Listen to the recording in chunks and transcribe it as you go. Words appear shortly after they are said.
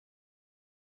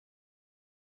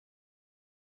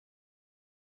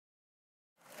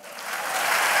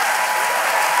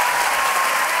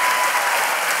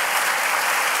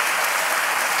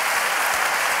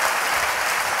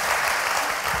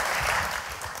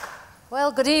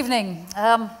Well, good evening.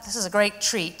 This is a great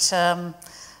treat, and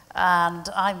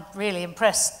I'm really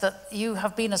impressed that you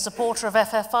have been a supporter of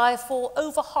FFI for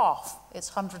over half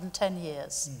its 110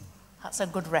 years. That's a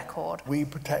good record. We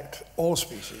protect all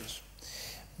species.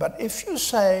 But if you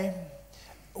say,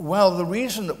 well, the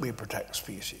reason that we protect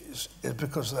species is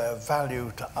because they're of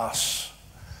value to us,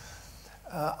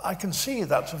 I can see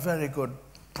that's a very good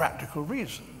practical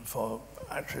reason for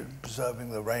actually preserving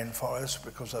the rainforest,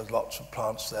 because there's lots of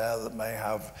plants there that may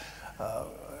have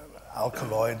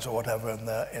alkaloids or whatever in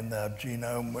their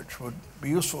genome, which would be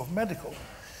useful for medical.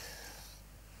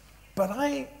 But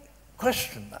I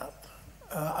question that.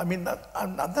 I mean,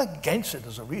 I'm not against it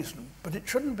as a reason, but it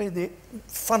shouldn't be the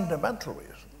fundamental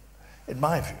reason, in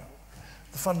my view.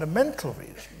 The fundamental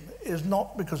reason is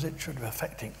not because it should be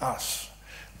affecting us,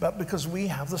 but because we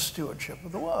have the stewardship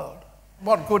of the world.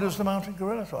 What good is the mountain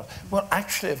gorilla to us? Well,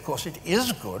 actually, of course, it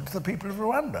is good to the people of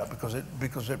Rwanda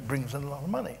because it brings in a lot of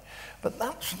money. But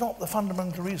that's not the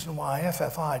fundamental reason why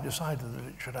FFI decided that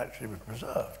it should actually be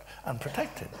preserved and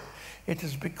protected. It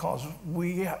is because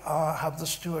we have the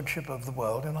stewardship of the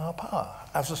world in our power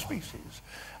as a species,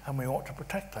 and we ought to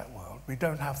protect that world. We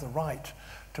don't have the right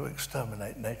to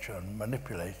exterminate nature and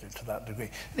manipulate it to that degree.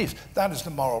 At least that is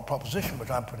the moral proposition which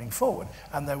I'm putting forward,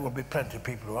 and there will be plenty of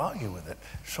people who argue with it,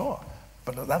 sure.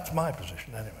 But that's my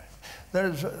position anyway. There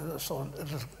is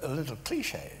a little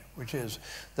cliche, which is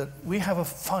that we have a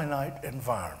finite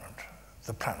environment,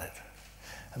 the planet.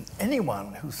 And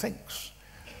anyone who thinks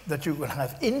that you will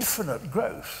have infinite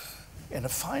growth in a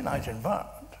finite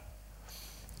environment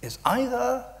is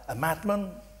either a madman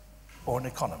or an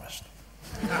economist.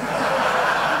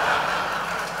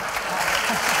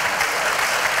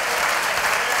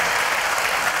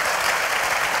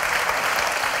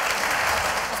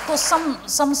 Of course,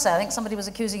 some say, I think somebody was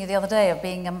accusing you the other day of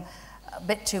being a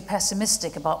bit too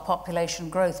pessimistic about population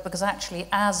growth, because actually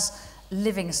as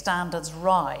living standards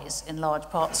rise in large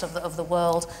parts of the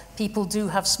world, people do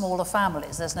have smaller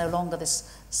families. There's no longer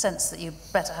this sense that you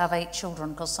better have 8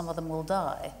 children because some of them will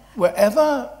die.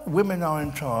 Wherever women are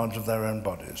in charge of their own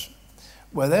bodies,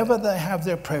 wherever they have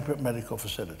the appropriate medical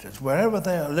facilities, wherever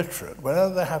they are literate,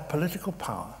 wherever they have political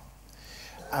power,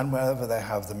 and wherever they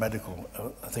have the medical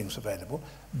things available,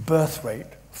 birth rate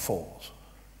falls.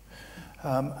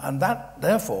 And that,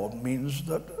 therefore, means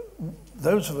that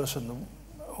those of us who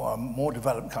are more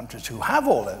developed countries who have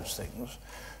all those things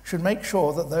should make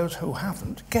sure that those who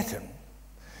haven't get them.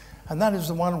 And that is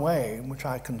the one way in which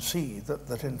I can see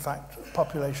that in fact,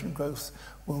 population growth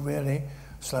will really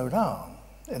slow down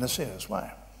in a serious way.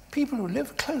 People who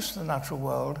live close to the natural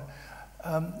world,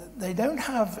 they don't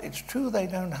have, it's true they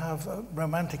don't have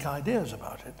romantic ideas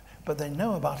about it, but they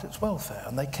know about its welfare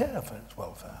and they care for its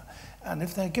welfare. And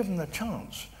if they're given the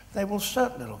chance, they will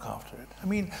certainly look after it. I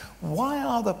mean, why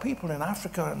are there people in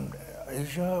Africa and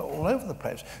Asia, all over the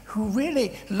place, who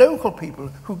really, local people,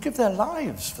 who give their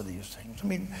lives for these things? I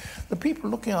mean, the people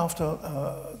looking after,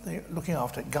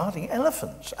 guarding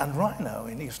elephants and rhino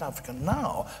in East Africa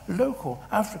now, local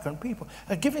African people,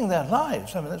 are giving their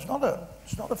lives. I mean, it's not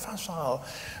a facile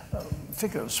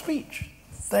figure of speech.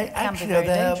 They actually are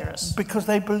there dangerous because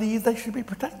they believe they should be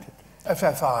protected.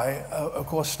 FFI, of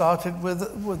course, started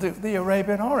with the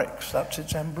Arabian oryx. That's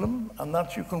its emblem, and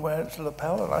that you can wear its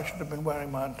lapel, and I should have been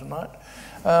wearing mine tonight.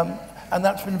 And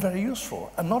that's been very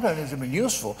useful. And not only has it been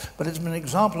useful, but it's been an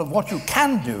example of what you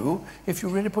can do if you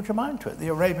really put your mind to it. The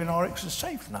Arabian oryx is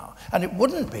safe now, and it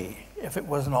wouldn't be if it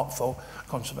was not for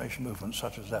conservation movements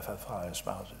such as FFI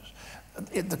espouses.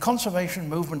 The conservation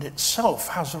movement itself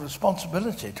has a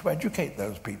responsibility to educate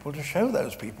those people, to show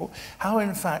those people how,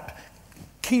 in fact,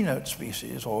 keynote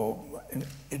species or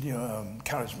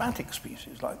charismatic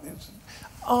species like this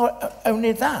are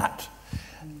only that.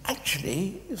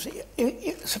 Actually, you see,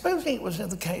 supposing it was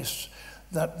the case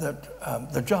that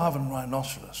the Javan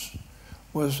rhinoceros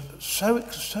was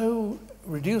so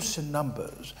reduced in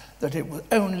numbers that it would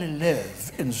only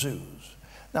live in zoos.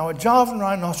 Now, a Javan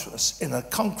rhinoceros in a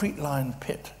concrete-lined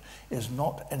pit is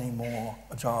not anymore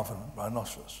a Javan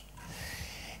rhinoceros.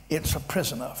 It's a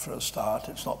prisoner for a start.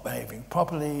 It's not behaving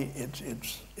properly.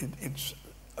 It's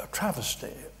a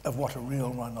travesty of what a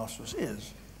real rhinoceros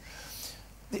is.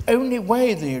 The only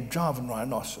way the Javan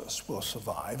rhinoceros will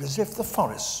survive is if the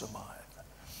forests survive.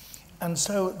 And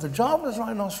so the Javan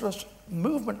rhinoceros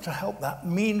movement to help that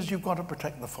means you've got to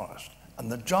protect the forest.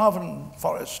 And the Javan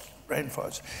forest,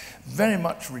 rainforest, very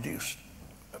much reduced,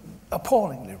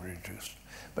 appallingly reduced.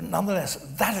 But nonetheless,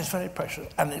 that is very precious,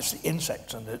 and it's the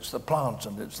insects, and it's the plants,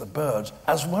 and it's the birds,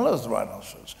 as well as the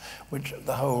rhinoceros, which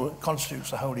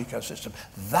constitutes the whole ecosystem.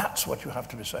 That's what you have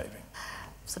to be saving.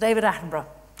 Sir David Attenborough,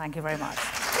 thank you very much.